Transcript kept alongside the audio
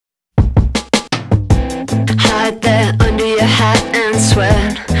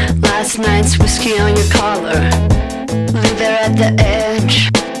Last night's whiskey on your collar, lay there at the edge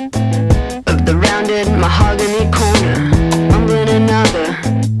of the rounded mahogany corner, mumbling another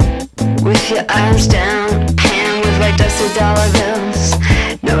with your eyes down, hand with like dusted dollar bills.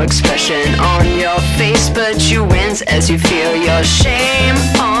 No expression on your face, but you wince as you feel your shame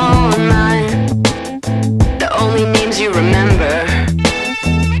online. The only names you remember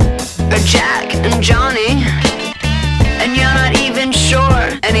are Jack and Johnny, and you're not even sure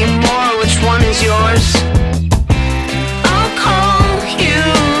anymore which one is yours. I'll call you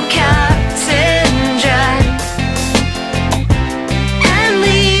Captain Jack and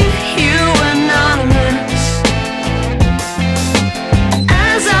leave you anonymous,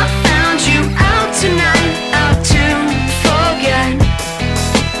 as I found you out tonight, out to forget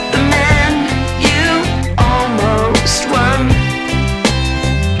the man you almost were.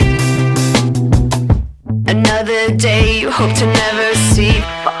 Another day you hope to never see.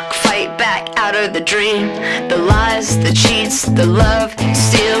 Fight back out of the dream. The lies, the cheats, the love,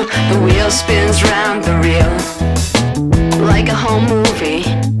 steal. The wheel spins round the reel like a home movie,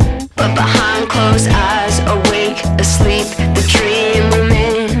 but behind closed eyes, awake, asleep, the dream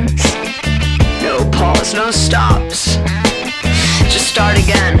remains. No pause, no stops, just start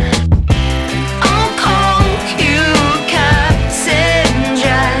again. I'll call you Captain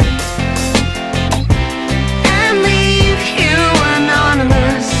Jack and leave you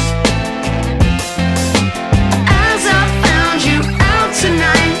anonymous, as I found you out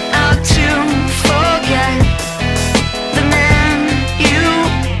tonight, out to forget the man you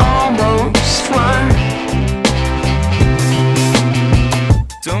almost were.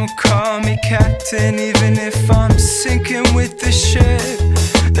 Don't call me captain, even if I'm sinking with the ship.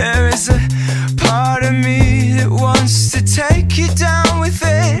 There is a part of me that wants to take you down with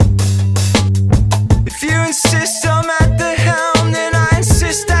it. If you insist I'm at the helm, then I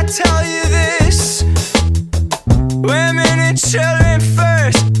insist I tell you this: women and children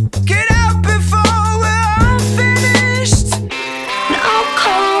first, get out before we're all finished. And I'll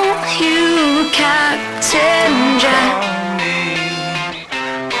call you Captain Jack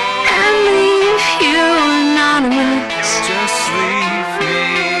and leave you anonymous, Just leave me.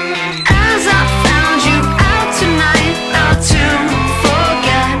 as I found you out tonight, out to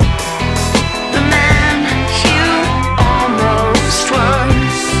forget the man you almost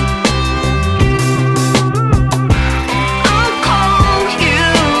was. I'll call you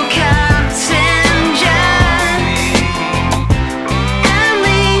Captain Jack and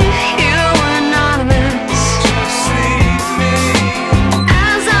leave you anonymous, Just leave me.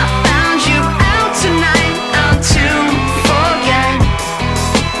 as I found you out tonight, out to forget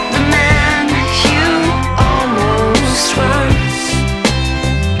the man you almost was.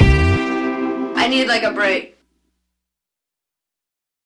 I need like a break.